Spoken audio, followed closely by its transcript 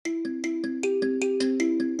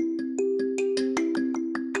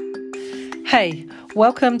Hey,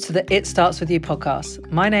 welcome to the It Starts With You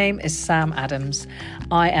podcast. My name is Sam Adams.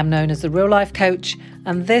 I am known as the Real Life Coach,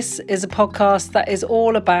 and this is a podcast that is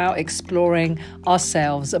all about exploring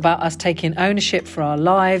ourselves, about us taking ownership for our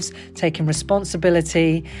lives, taking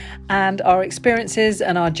responsibility, and our experiences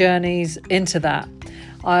and our journeys into that.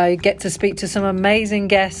 I get to speak to some amazing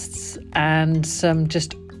guests and some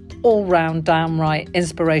just all-round downright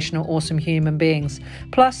inspirational, awesome human beings.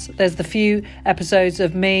 Plus, there's the few episodes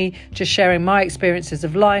of me just sharing my experiences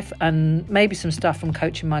of life and maybe some stuff from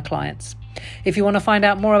coaching my clients. If you want to find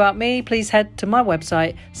out more about me, please head to my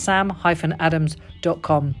website,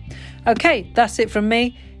 sam-adams.com. Okay, that's it from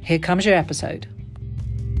me. Here comes your episode.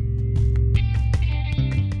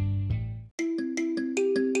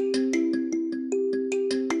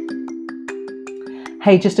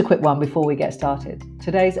 Hey, just a quick one before we get started.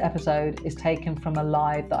 Today's episode is taken from a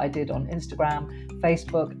live that I did on Instagram,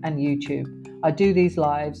 Facebook, and YouTube. I do these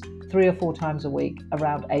lives 3 or 4 times a week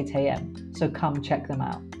around 8 a.m, so come check them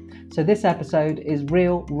out. So this episode is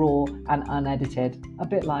real, raw, and unedited, a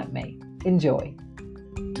bit like me. Enjoy.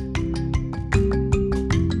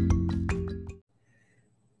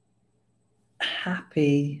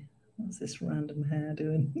 Happy, what's this random hair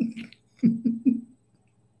doing?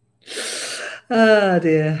 Oh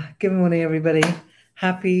dear. Good morning, everybody.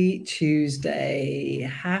 Happy Tuesday.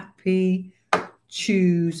 Happy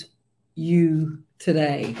Choose You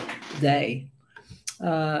Today day.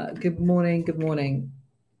 Good morning. Good morning.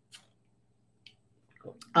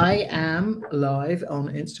 I am live on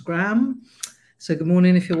Instagram. So good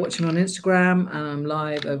morning if you're watching on Instagram, and I'm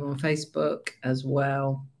live over on Facebook as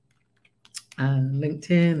well, and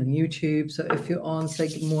LinkedIn and YouTube. So if you're on, say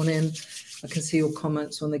good morning. I can see your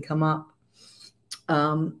comments when they come up.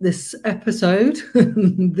 This episode,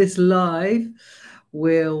 this live,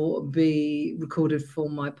 will be recorded for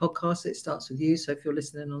my podcast. It Starts With You. So if you're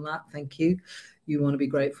listening on that, thank you. You want to be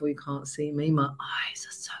grateful you can't see me. My eyes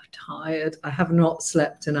are so tired. I have not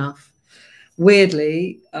slept enough.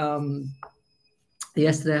 Weirdly,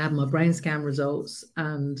 yesterday I had my brain scan results,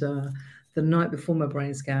 and the night before my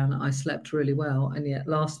brain scan, I slept really well. And yet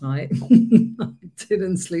last night, I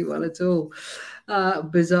didn't sleep well at all.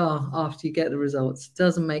 Bizarre after you get the results.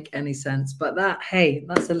 Doesn't make any sense. But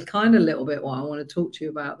that's a kind of little bit what I want to talk to you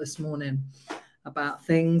about this morning, about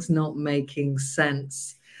things not making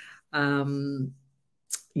sense.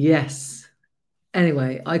 Yes.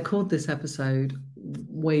 Anyway, I called this episode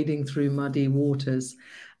Wading Through Muddy Waters.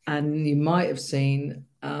 And you might have seen,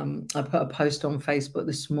 I put a post on Facebook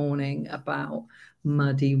this morning about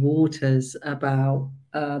muddy waters, about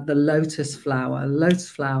the lotus flower. Lotus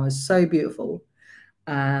flower is so beautiful.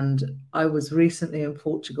 And I was recently in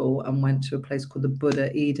Portugal and went to a place called the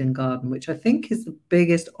Buddha Eden Garden, which I think is the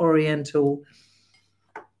biggest oriental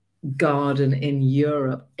garden in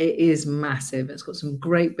Europe. It is massive. It's got some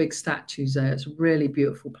great big statues there. It's a really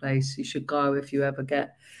beautiful place. You should go if you ever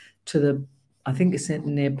get to I think it's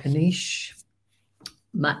near Peniche,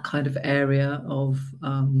 that kind of area of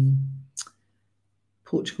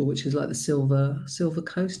Portugal, which is like the Silver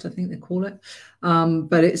Coast, I think they call it.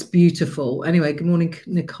 But it's beautiful. Anyway, good morning,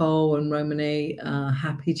 Nicole and Romany.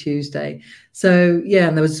 Happy Tuesday. So yeah,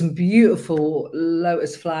 and there was some beautiful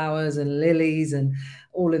lotus flowers and lilies, and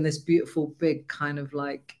all in this beautiful big kind of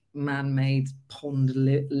like man-made pond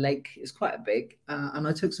lake. It's quite big, and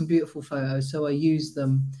I took some beautiful photos, so I used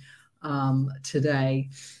them today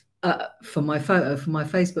for my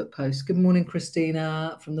Facebook post. Good morning,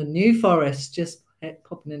 Christina from the New Forest, just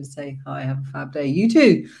popping in to say hi, have a fab day. You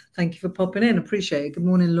too, thank you for popping in, appreciate it. Good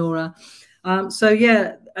morning, Laura. So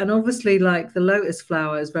yeah, and obviously like the lotus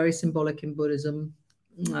flower is very symbolic in Buddhism.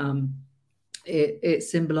 It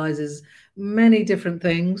symbolizes many different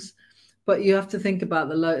things, but you have to think about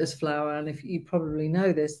the lotus flower, and if you probably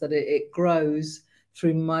know this, that it grows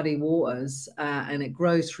through muddy waters, and it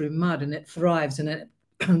grows through mud, and it thrives, and it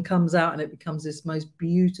comes out, and it becomes this most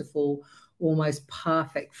beautiful, almost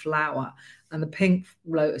perfect flower. And the pink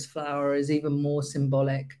lotus flower is even more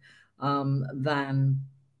symbolic than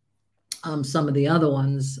some of the other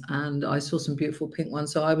ones. And I saw some beautiful pink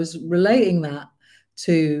ones, so I was relating that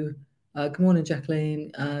to good morning,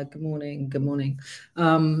 Jacqueline. Good morning.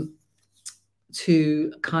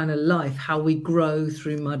 To kind of life, how we grow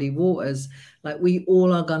through muddy waters. Like we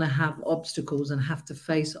all are going to have obstacles and have to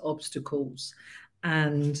face obstacles,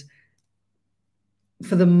 and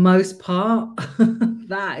for the most part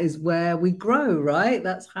that is where we grow, right?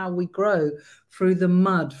 That's how we grow, through the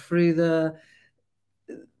mud, through the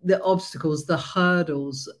obstacles, the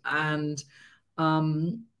hurdles. And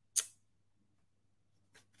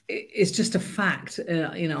it's just a fact.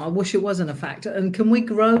 You know, I wish it wasn't a fact. And can we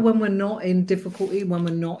grow when we're not in difficulty, when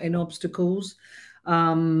we're not in obstacles?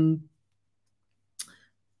 I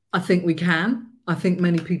think we can. I think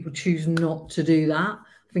many people choose not to do that.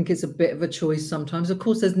 I think it's a bit of a choice sometimes. Of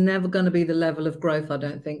course, there's never going to be the level of growth, I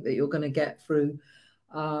don't think, that you're going to get through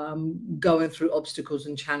going through obstacles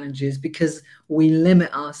and challenges, because we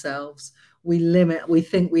limit ourselves. We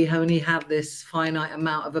think we only have this finite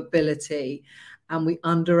amount of ability, and we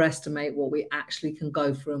underestimate what we actually can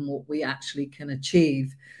go through and what we actually can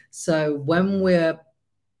achieve. So when we're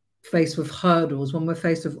faced with hurdles, when we're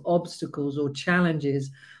faced with obstacles or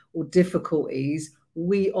challenges or difficulties,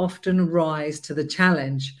 we often rise to the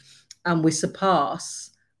challenge and we surpass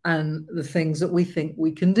and the things that we think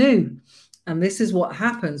we can do. And this is what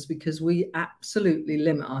happens because we absolutely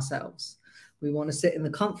limit ourselves. We want to sit in the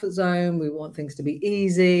comfort zone. We want things to be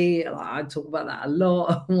easy. I talk about that a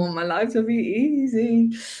lot. I want my life to be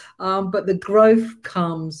easy. But the growth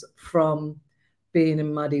comes from being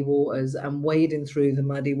in muddy waters and wading through the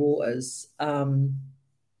muddy waters. And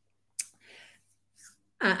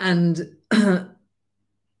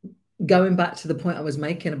going back to the point I was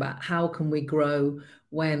making about how can we grow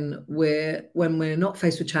when we're not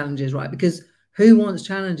faced with challenges, right? Because who wants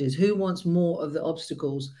challenges? Who wants more of the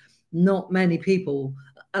obstacles? Not many people.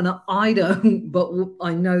 And I don't, but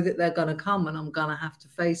I know that they're going to come and I'm going to have to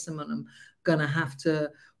face them and I'm going to have to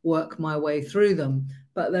work my way through them.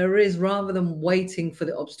 But there is, rather than waiting for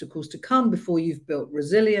the obstacles to come before you've built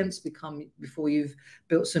resilience, before you've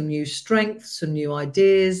built some new strengths, some new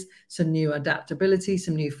ideas, some new adaptability,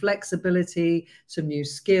 some new flexibility, some new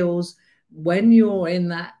skills, when you're in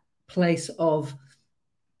that place of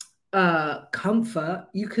comfort,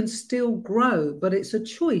 you can still grow, but it's a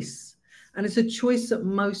choice. And it's a choice that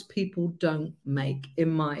most people don't make, in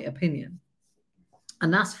my opinion.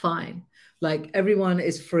 And that's fine. Like, everyone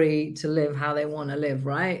is free to live how they want to live,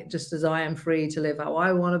 right? Just as I am free to live how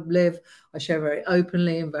I want to live. I share very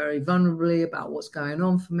openly and very vulnerably about what's going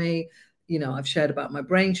on for me. You know, I've shared about my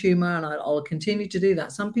brain tumor and I'll continue to do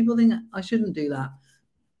that. Some people think I shouldn't do that.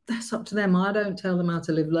 That's up to them. I don't tell them how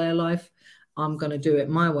to live their life. I'm going to do it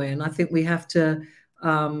my way. And I think we have to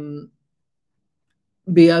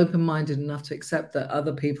be open-minded enough to accept that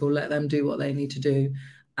other people, let them do what they need to do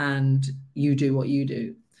and you do what you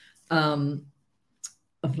do.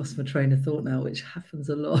 I've lost my train of thought now, which happens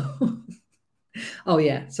a lot. Oh,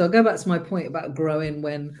 yeah. So I'll go back to my point about growing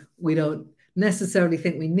when we don't necessarily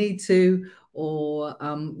think we need to, or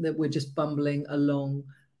that we're just bumbling along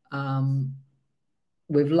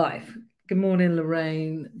with life. Good morning,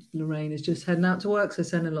 Lorraine. Lorraine is just heading out to work, so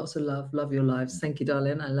sending lots of love. Love your lives. Thank you,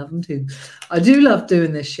 darling. I love them too. I do love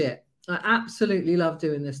doing this shit. I absolutely love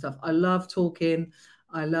doing this stuff. I love talking.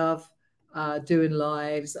 I love doing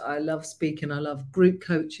lives. I love speaking. I love group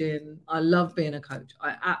coaching. I love being a coach.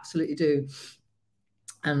 I absolutely do.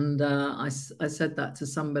 And I said that to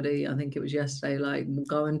somebody, I think it was yesterday, like,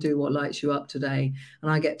 go and do what lights you up today. And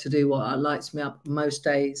I get to do what lights me up most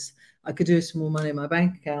days. I could do some more money in my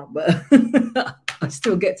bank account, but I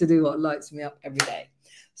still get to do what lights me up every day.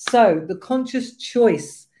 So the conscious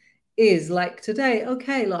choice is like today,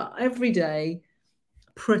 okay, like every day,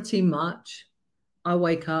 pretty much, I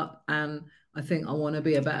wake up and I think I want to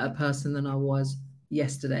be a better person than I was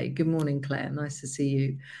yesterday. Good morning, Claire. Nice to see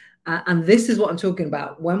you. And this is what I'm talking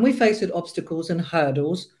about. When we face with obstacles and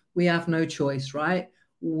hurdles, we have no choice, right?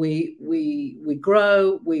 We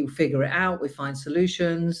grow, we figure it out, we find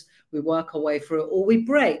solutions, we work our way through it, or we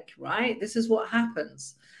break, right? This is what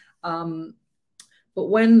happens. But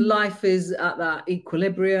when life is at that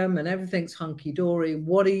equilibrium and everything's hunky-dory,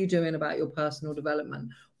 what are you doing about your personal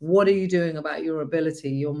development? What are you doing about your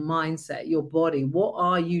ability, your mindset, your body? What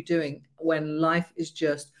are you doing when life is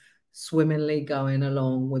just swimmingly going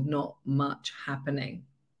along with not much happening?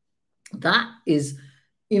 That is,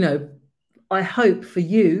 you know, I hope for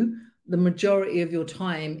you, the majority of your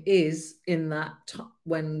time is in that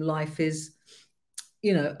when life is,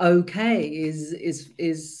 you know, okay,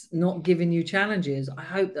 is not giving you challenges. I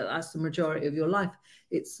hope that that's the majority of your life.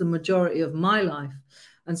 It's the majority of my life.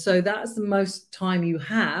 And so that's the most time you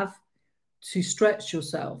have to stretch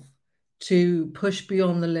yourself, to push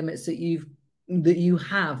beyond the limits that you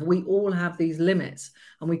have. We all have these limits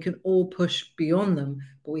and we can all push beyond them,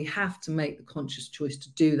 but we have to make the conscious choice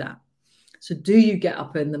to do that. So do you get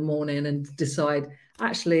up in the morning and decide,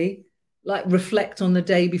 actually, like, reflect on the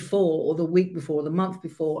day before or the week before, the month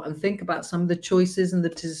before, and think about some of the choices and the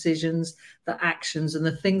decisions, the actions and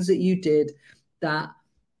the things that you did that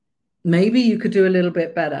maybe you could do a little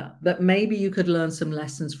bit better, that maybe you could learn some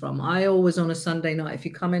lessons from. I always, on a Sunday night, if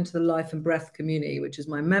you come into the Life and Breath community, which is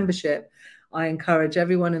my membership, I encourage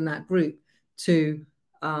everyone in that group to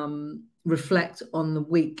reflect on the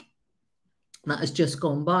week that has just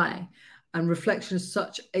gone by. And reflection is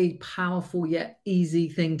such a powerful yet easy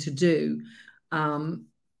thing to do. And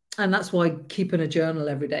that's why keeping a journal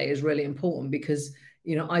every day is really important, because,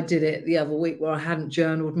 you know, I did it the other week where I hadn't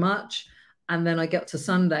journaled much. And then I get to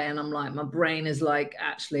Sunday and I'm like, my brain is like,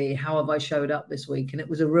 actually, how have I showed up this week? And it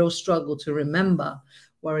was a real struggle to remember.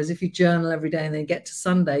 Whereas if you journal every day and then get to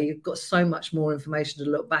Sunday, you've got so much more information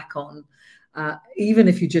to look back on. Even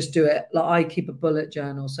if you just do it, like I keep a bullet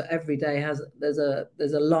journal, so every day there's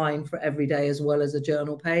a line for every day as well as a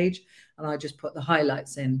journal page, and I just put the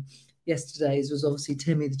highlights in. Yesterday's was obviously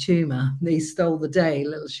Timmy the Tumor. He stole the day,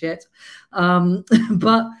 little shit.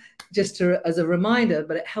 But just as a reminder,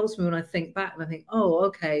 but it helps me when I think back and I think, oh,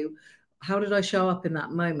 okay, how did I show up in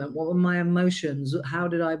that moment? What were my emotions? How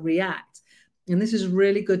did I react? And this is a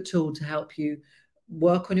really good tool to help you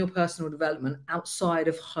work on your personal development outside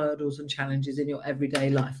of hurdles and challenges in your everyday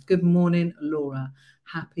life. Good morning, Laura.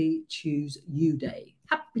 Happy Tuesday.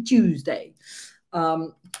 Happy Tuesday. I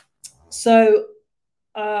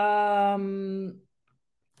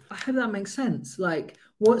hope that makes sense. Like,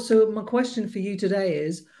 what? So my question for you today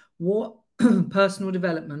is, what personal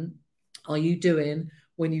development are you doing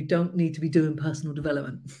when you don't need to be doing personal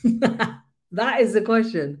development? That is the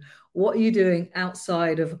question. What are you doing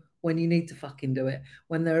outside of when you need to fucking do it,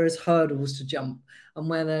 when there is hurdles to jump and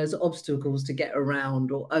when there's obstacles to get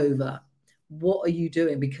around or over? What are you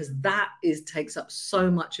doing? Because that takes up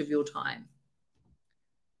so much of your time.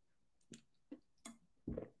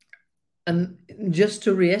 And just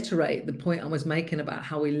to reiterate the point I was making about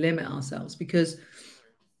how we limit ourselves, because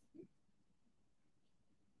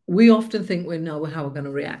we often think we know how we're going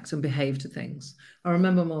to react and behave to things. I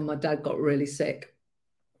remember when my dad got really sick.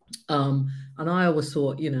 And I always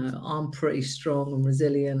thought, you know, I'm pretty strong and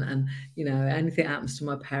resilient, and, you know, anything happens to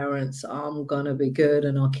my parents, I'm gonna be good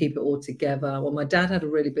and I'll keep it all together. Well, my dad had a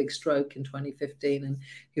really big stroke in 2015 and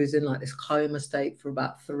he was in like this coma state for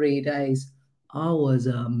about 3 days. I was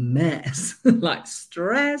a mess, like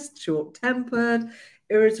stressed, short-tempered,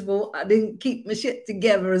 irritable. I didn't keep my shit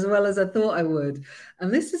together as well as I thought I would.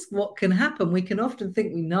 And this is what can happen. We can often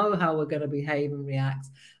think we know how we're going to behave and react,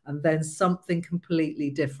 and then something completely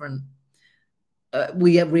different.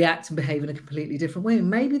 We react and behave in a completely different way.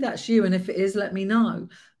 Maybe that's you. And if it is, let me know.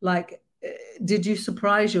 Like, did you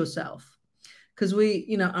surprise yourself? Because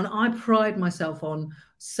you know, and I pride myself on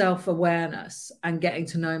self-awareness and getting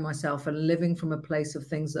to know myself and living from a place of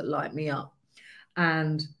things that light me up.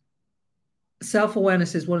 And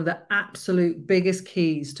self-awareness is one of the absolute biggest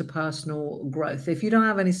keys to personal growth. If you don't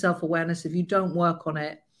have any self-awareness, if you don't work on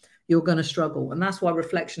it, you're going to struggle. And that's why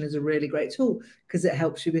reflection is a really great tool, because it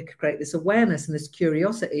helps you create this awareness and this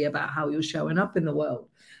curiosity about how you're showing up in the world.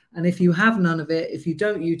 And if you have none of it, if you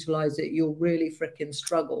don't utilize it, you'll really freaking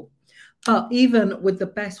struggle. But even with the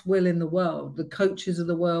best will in the world, the coaches of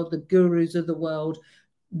the world, the gurus of the world,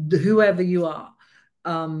 whoever you are,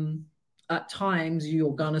 at times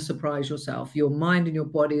you're going to surprise yourself. Your mind and your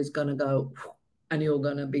body is going to go, and you're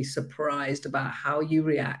going to be surprised about how you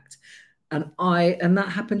react. And that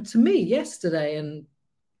happened to me yesterday. And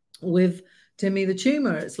with Timmy the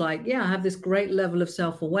Tumor, it's like, yeah, I have this great level of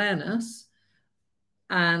self-awareness.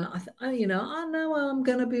 And I know I'm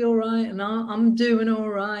going to be all right. And I'm doing all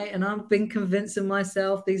right. And I've been convincing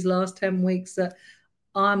myself these last 10 weeks that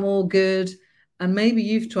I'm all good. And maybe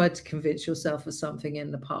you've tried to convince yourself of something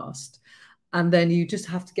in the past. And then you just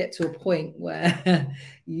have to get to a point where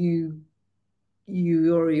you can't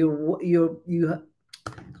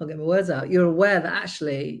get my words out. You're aware that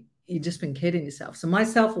actually you've just been kidding yourself. So my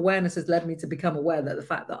self-awareness has led me to become aware that the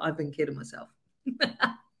fact that I've been kidding myself.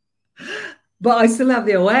 But I still have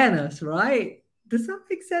the awareness, right? Does that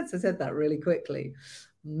make sense? I said that really quickly.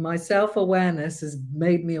 My self-awareness has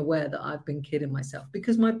made me aware that I've been kidding myself,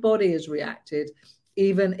 because my body has reacted,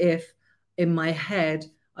 even if in my head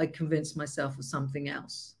I convinced myself of something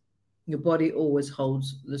else. Your body always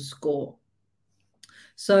holds the score.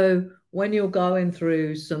 So when you're going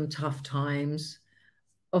through some tough times,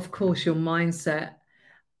 of course, your mindset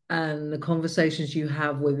and the conversations you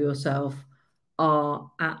have with yourself are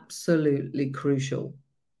absolutely crucial.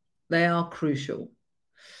 They are crucial.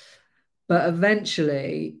 But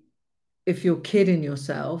eventually, if you're kidding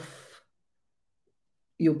yourself,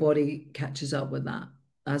 your body catches up with that.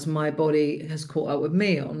 As my body has caught up with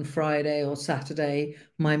me on Friday or Saturday,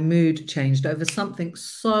 my mood changed over something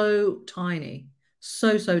so tiny,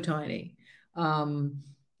 so tiny,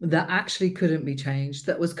 that actually couldn't be changed,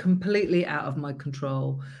 that was completely out of my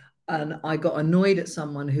control. And I got annoyed at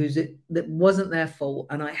someone that wasn't their fault,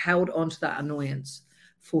 and I held on to that annoyance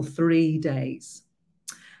for 3 days.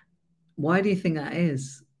 Why do you think that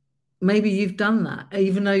is? Maybe you've done that,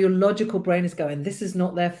 even though your logical brain is going, this is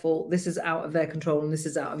not their fault, this is out of their control, and this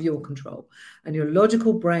is out of your control. And your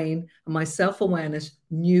logical brain and my self-awareness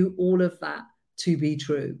knew all of that to be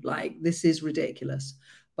true. Like, this is ridiculous.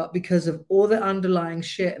 But because of all the underlying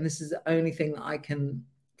shit, and this is the only thing that I can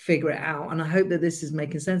figure it out, and I hope that this is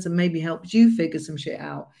making sense and maybe helps you figure some shit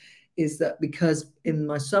out, is that because in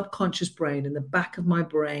my subconscious brain, in the back of my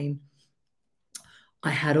brain, I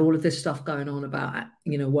had all of this stuff going on about,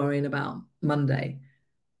 worrying about Monday.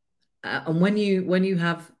 And when you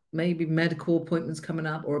have maybe medical appointments coming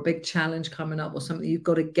up or a big challenge coming up or something you've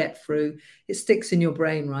got to get through, it sticks in your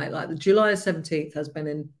brain, right? Like the July 17th has been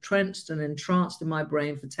entrenched and entranced in my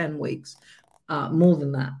brain for 10 weeks, more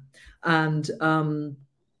than that. And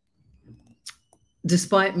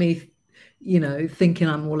despite me, thinking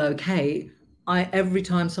I'm all okay, every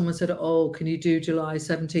time someone said, oh, can you do July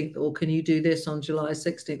 17th or can you do this on July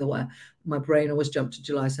 16th or whatever, my brain always jumped to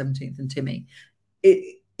July 17th and Timmy.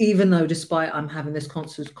 Even though despite I'm having this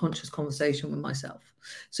conscious conversation with myself.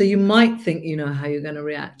 So you might think you know how you're going to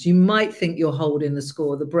react. You might think you're holding the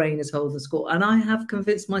score. The brain is holding the score. And I have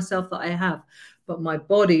convinced myself that I have. But my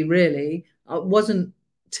body really, wasn't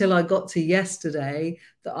till I got to yesterday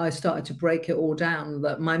that I started to break it all down,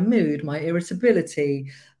 that my mood, my irritability,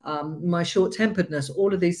 my short-temperedness,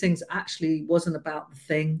 all of these things actually wasn't about the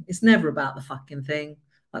thing. It's never about the fucking thing.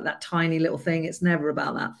 Like that tiny little thing, it's never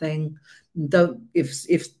about that thing.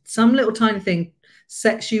 If some little tiny thing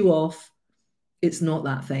sets you off, it's not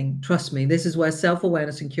that thing. Trust me, this is where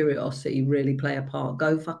self-awareness and curiosity really play a part.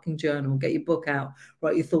 Go fucking journal, get your book out,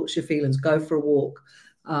 write your thoughts, your feelings, go for a walk.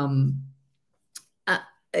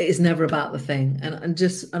 It's never about the thing.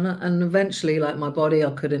 And eventually, like my body,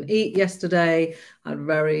 I couldn't eat yesterday. I had a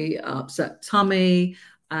very upset tummy.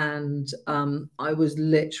 And I was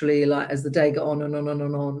literally like, as the day got on and on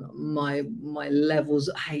and on, my levels,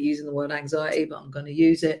 I hate using the word anxiety, but I'm going to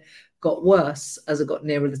use it, got worse as I got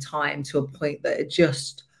nearer the time, to a point that it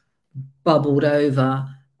just bubbled over.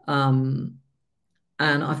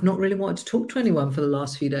 And I've not really wanted to talk to anyone for the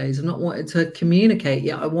last few days. I've not wanted to communicate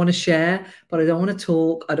yet. I want to share, but I don't want to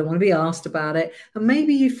talk. I don't want to be asked about it. And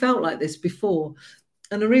maybe you felt like this before.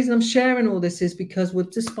 And the reason I'm sharing all this is because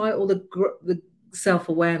despite all the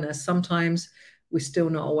self-awareness, sometimes we're still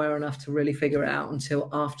not aware enough to really figure it out until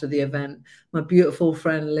after the event. My beautiful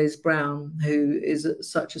friend Liz Brown, who is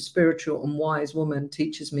such a spiritual and wise woman,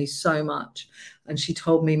 teaches me so much. And she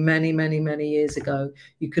told me many, many, many years ago,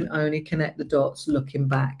 you can only connect the dots looking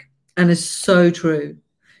back. And it's so true.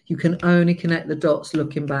 You can only connect the dots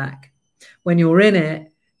looking back. When you're in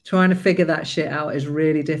it, trying to figure that shit out is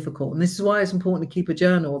really difficult. And this is why it's important to keep a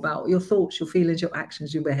journal about your thoughts, your feelings, your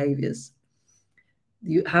actions, your behaviors.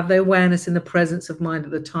 You have the awareness in the presence of mind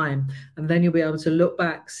at the time, and then you'll be able to look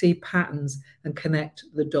back, see patterns, and connect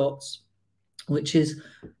the dots, which is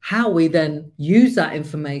how we then use that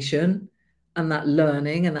information and that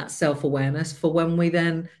learning and that self-awareness for when we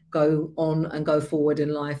then go on and go forward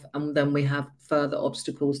in life, and then we have further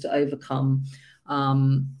obstacles to overcome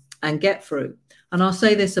and get through. And I'll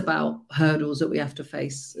say this about hurdles that we have to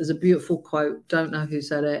face. There's a beautiful quote, don't know who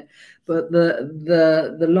said it, but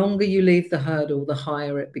the longer you leave the hurdle, the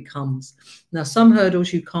higher it becomes. Now, some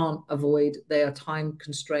hurdles you can't avoid. They are time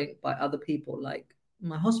constrained by other people, like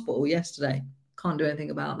my hospital yesterday. Can't do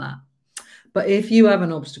anything about that. But if you have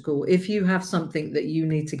an obstacle, if you have something that you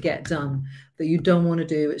need to get done that you don't want to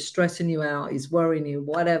do, it's stressing you out, it's worrying you,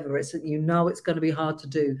 whatever, it's going to be hard to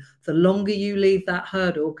do. The longer you leave that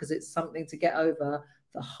hurdle, because it's something to get over,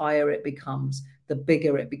 the higher it becomes, the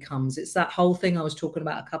bigger it becomes. It's that whole thing I was talking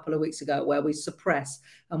about a couple of weeks ago, where we suppress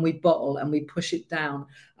and we bottle and we push it down.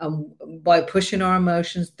 And by pushing our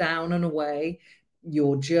emotions down and away,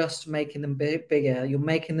 you're just making them bigger. You're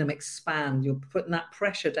making them expand. You're putting that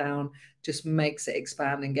pressure down, just makes it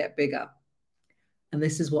expand and get bigger. And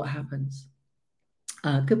this is what happens.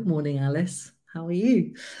 Good morning, Alice. How are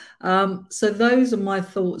you? So those are my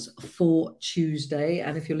thoughts for Tuesday.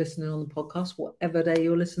 And if you're listening on the podcast, whatever day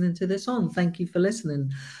you're listening to this on, thank you for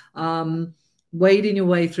listening. Wading your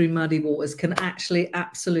way through muddy waters can actually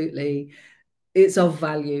absolutely, it's of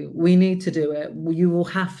value. We need to do it. You will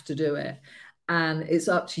have to do it. And it's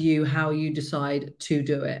up to you how you decide to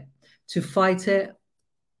do it. To fight it,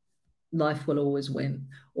 life will always win,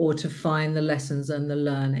 or to find the lessons and the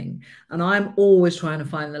learning. And I'm always trying to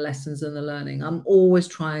find the lessons and the learning. I'm always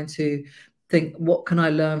trying to think, what can I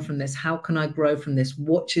learn from this? How can I grow from this?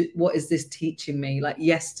 What is this teaching me? Like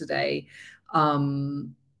yesterday, a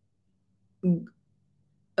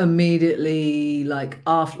immediately, like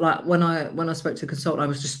after, like when I spoke to a consultant, I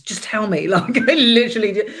was just tell me, like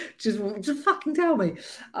literally just fucking tell me.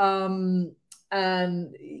 And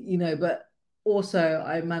but also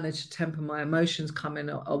I managed to temper my emotions coming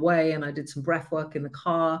away, and I did some breath work in the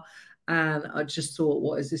car, and I just thought,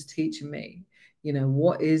 what is this teaching me?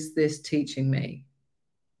 What is this teaching me?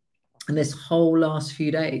 And this whole last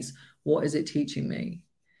few days, what is it teaching me?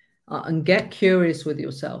 And get curious with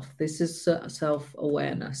yourself. This is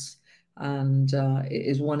self-awareness, and it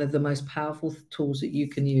is one of the most powerful tools that you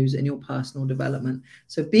can use in your personal development.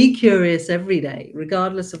 So be curious every day,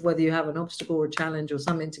 regardless of whether you have an obstacle or a challenge or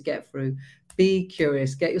something to get through. Be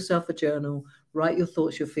curious. Get yourself a journal. Write your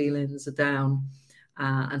thoughts, your feelings down,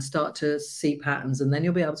 and start to see patterns. And then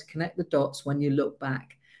you'll be able to connect the dots when you look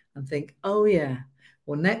back and think, oh yeah,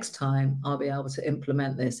 well, next time I'll be able to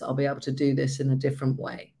implement this. I'll be able to do this in a different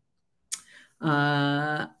way.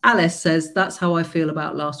 Alice says, that's how I feel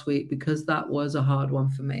about last week, because that was a hard one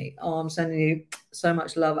for me. Oh, I'm sending you so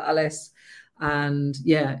much love, Alice. And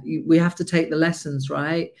yeah, we have to take the lessons,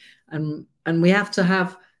 right? And we have to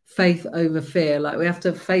have faith over fear. Like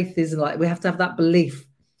faith is like, we have to have that belief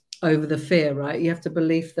over the fear, right? You have to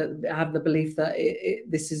have the belief that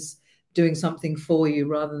this is doing something for you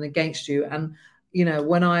rather than against you. And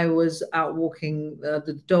when I was out walking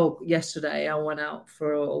the dog yesterday, I went out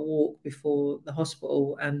for a walk before the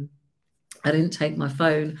hospital, and I didn't take my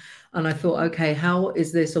phone. And I thought, okay, how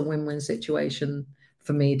is this a win-win situation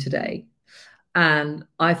for me today? And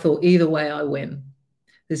I thought, either way, I win.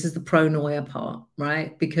 This is the pronoia part,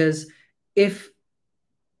 right? Because if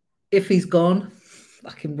he's gone,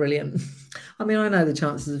 fucking brilliant. I mean, I know the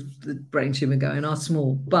chances of the brain tumor going are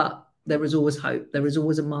small, but there is always hope. There is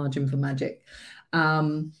always a margin for magic.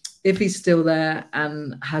 If he's still there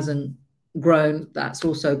and hasn't grown, that's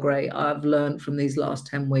also great. I've learned from these last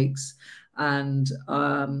 10 weeks, and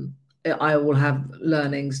I will have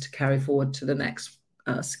learnings to carry forward to the next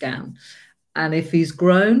scan. And if he's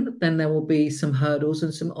grown, then there will be some hurdles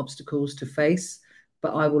and some obstacles to face,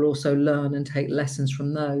 but I will also learn and take lessons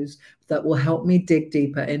from those that will help me dig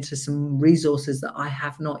deeper into some resources that I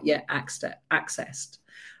have not yet accessed.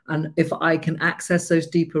 And if I can access those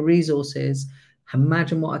deeper resources,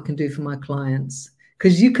 imagine what I can do for my clients.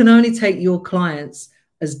 Because you can only take your clients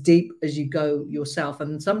as deep as you go yourself.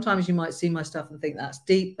 And sometimes you might see my stuff and think that's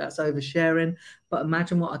deep, that's oversharing, but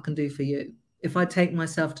imagine what I can do for you. If I take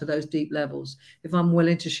myself to those deep levels, if I'm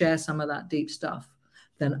willing to share some of that deep stuff,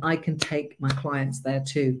 then I can take my clients there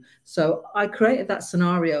too. So I created that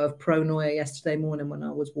scenario of pronoia yesterday morning when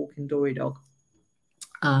I was walking Dory Dog.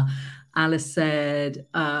 Alice said,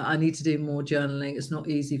 I need to do more journaling. It's not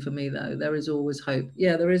easy for me, though. There is always hope.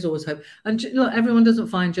 Yeah, there is always hope. And look, everyone doesn't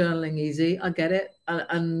find journaling easy. I get it.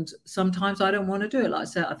 And sometimes I don't want to do it. Like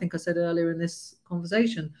I think I said earlier in this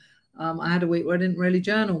conversation, I had a week where I didn't really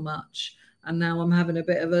journal much. And now I'm having a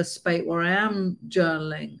bit of a spate where I am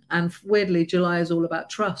journaling. And weirdly, July is all about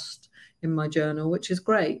trust in my journal, which is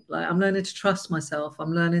great. Like, I'm learning to trust myself.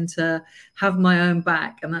 I'm learning to have my own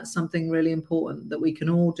back. And that's something really important that we can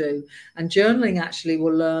all do. And journaling actually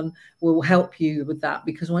will help you with that,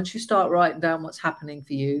 because once you start writing down what's happening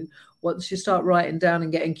for you, once you start writing down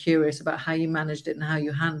and getting curious about how you managed it and how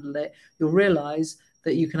you handled it, you'll realize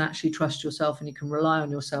that you can actually trust yourself and you can rely on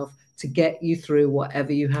yourself to get you through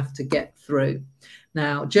whatever you have to get through.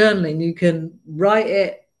 Now, journaling, you can write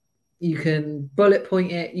it, you can bullet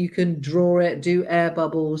point it, you can draw it, do air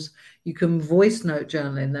bubbles, you can voice note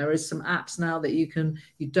journaling. There is some apps now that you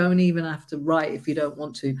don't even have to write if you don't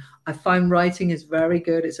want to. I find writing is very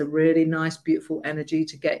good. It's a really nice, beautiful energy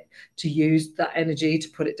to use that energy to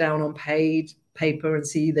put it down on paper and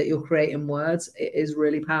see that you're creating words. It is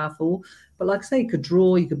really powerful. But like I say, you could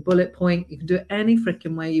draw, you could bullet point, you can do it any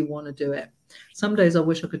freaking way you want to do it. Some days I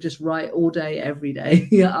wish I could just write all day, every day.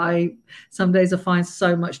 Some days I find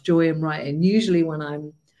so much joy in writing, usually when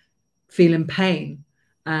I'm feeling pain.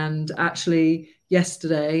 And actually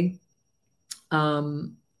yesterday, I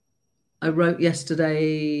wrote,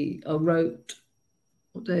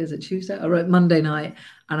 what day is it? Tuesday? I wrote Monday night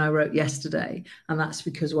and I wrote yesterday. And that's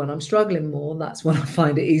because when I'm struggling more, that's when I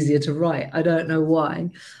find it easier to write. I don't know why.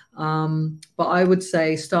 But I would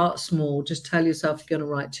say start small. Just tell yourself you're going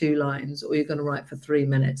to write 2 lines or you're going to write for 3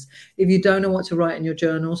 minutes. If you don't know what to write in your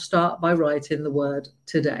journal, start by writing the word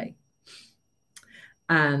today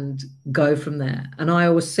and go from there. And I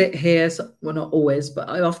always sit here, well, not always, but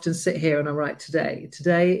I often sit here and I write today.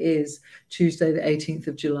 Today is Tuesday, the 18th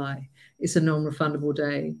of July. It's a non-refundable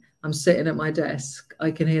day. I'm sitting at my desk.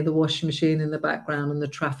 I can hear the washing machine in the background and the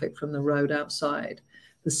traffic from the road outside.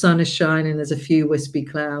 The sun is shining. There's a few wispy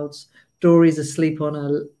clouds. Dory's asleep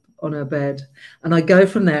on on her bed, and I go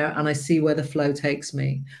from there and I see where the flow takes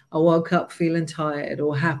me. I woke up feeling tired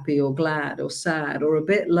or happy or glad or sad or a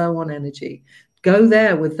bit low on energy. Go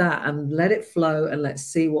there with that and let it flow, and let's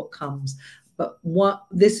see what comes. But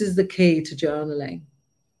this is the key to journaling.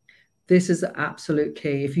 This is the absolute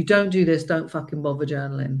key. If you don't do this, don't fucking bother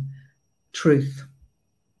journaling. Truth.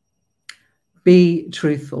 Be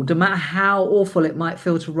truthful. No matter how awful it might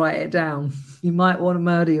feel to write it down. You might want to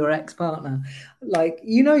murder your ex-partner. Like,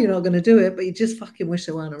 you know you're not going to do it, but you just fucking wish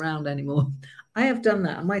they weren't around anymore. I have done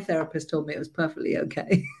that, and my therapist told me it was perfectly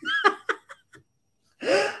okay.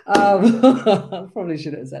 I probably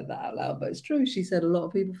shouldn't have said that out loud, but it's true. She said a lot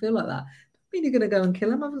of people feel like that. I mean, you're going to go and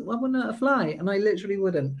kill him. I wouldn't hurt a fly, and I literally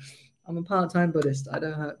wouldn't. I'm a part-time Buddhist. I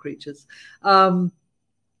don't hurt creatures.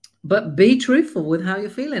 But be truthful with how you're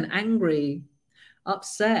feeling. Angry,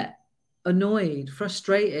 upset, annoyed,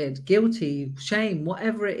 frustrated, guilty, shame,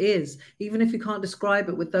 whatever it is. Even if you can't describe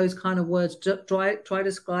it with those kind of words, try to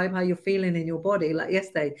describe how you're feeling in your body. Like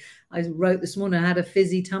yesterday, I wrote this morning, I had a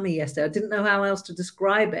fizzy tummy yesterday. I didn't know how else to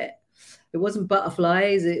describe it. It wasn't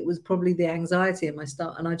butterflies. It was probably the anxiety in my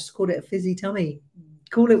stomach. And I just called it a fizzy tummy.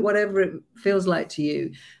 Call it whatever it feels like to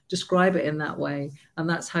you. Describe it in that way. And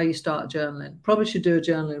that's how you start journaling. Probably should do a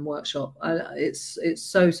journaling workshop. It's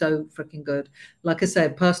so freaking good. Like I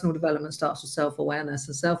said, personal development starts with self-awareness,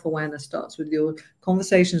 and self-awareness starts with your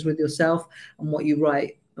conversations with yourself and what you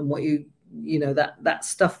write and what you know, that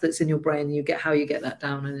stuff that's in your brain. You get how you get that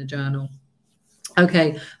down in a journal.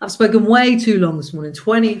 Okay, I've spoken way too long this morning,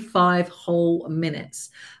 25 whole minutes.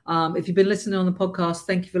 If you've been listening on the podcast,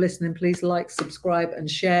 thank you for listening. Please like, subscribe,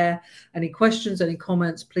 and share. Any questions, any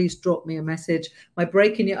comments, please drop me a message. My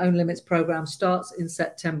Breaking Your Own Limits program starts in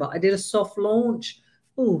September. I did a soft launch,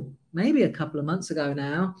 maybe a couple of months ago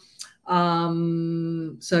now.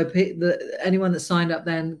 So anyone that signed up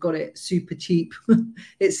then got it super cheap.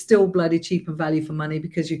 It's still bloody cheap and value for money,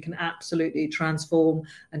 because you can absolutely transform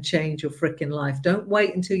and change your freaking life. Don't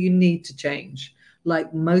wait until you need to change,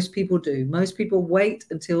 like most people do. Most people wait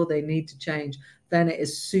until they need to change. Then it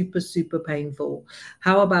is super painful.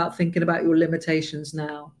 How about thinking about your limitations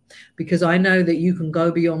now? Because I know that you can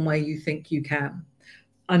go beyond where you think you can.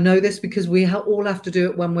 I know this because we all have to do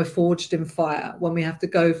it when we're forged in fire, when we have to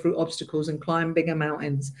go through obstacles and climb bigger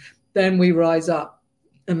mountains. Then we rise up,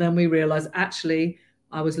 and then we realize, actually,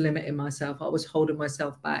 I was limiting myself. I was holding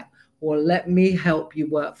myself back. Or let me help you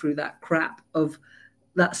work through that crap of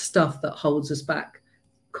that stuff that holds us back.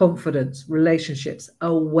 Confidence, relationships,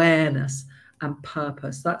 awareness, and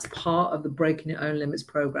purpose. That's part of the Breaking Your Own Limits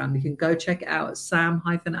program. You can go check it out at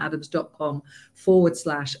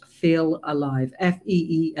sam-adams.com/feel alive,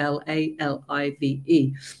 FEELALIVE,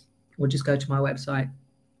 or just go to my website.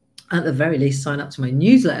 At the very least, sign up to my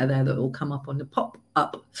newsletter there that will come up on the pop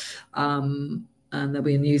up. And there'll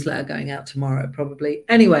be a newsletter going out tomorrow, probably.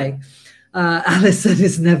 Anyway, Alice said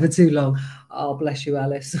it's never too long. Oh, bless you,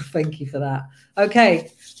 Alice. Thank you for that.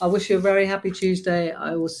 Okay, I wish you a very happy Tuesday.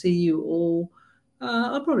 I will see you all.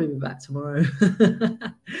 I'll probably be back tomorrow,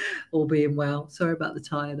 all being well. Sorry about the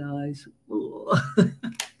tired eyes.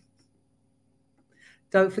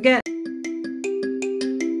 Don't forget.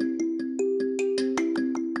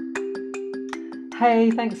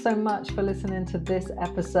 Hey, thanks so much for listening to this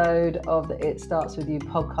episode of the It Starts With You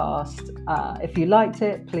podcast. If you liked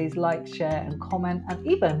it, please like, share, and comment, and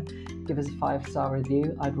even give us a 5-star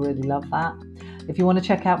review. I'd really love that. If you want to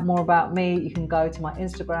check out more about me, you can go to my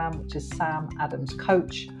Instagram, which is Sam Adams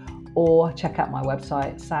Coach, or check out my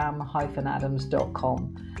website,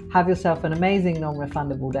 sam-adams.com. Have yourself an amazing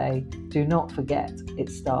non-refundable day. Do not forget, it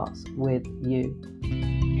starts with you.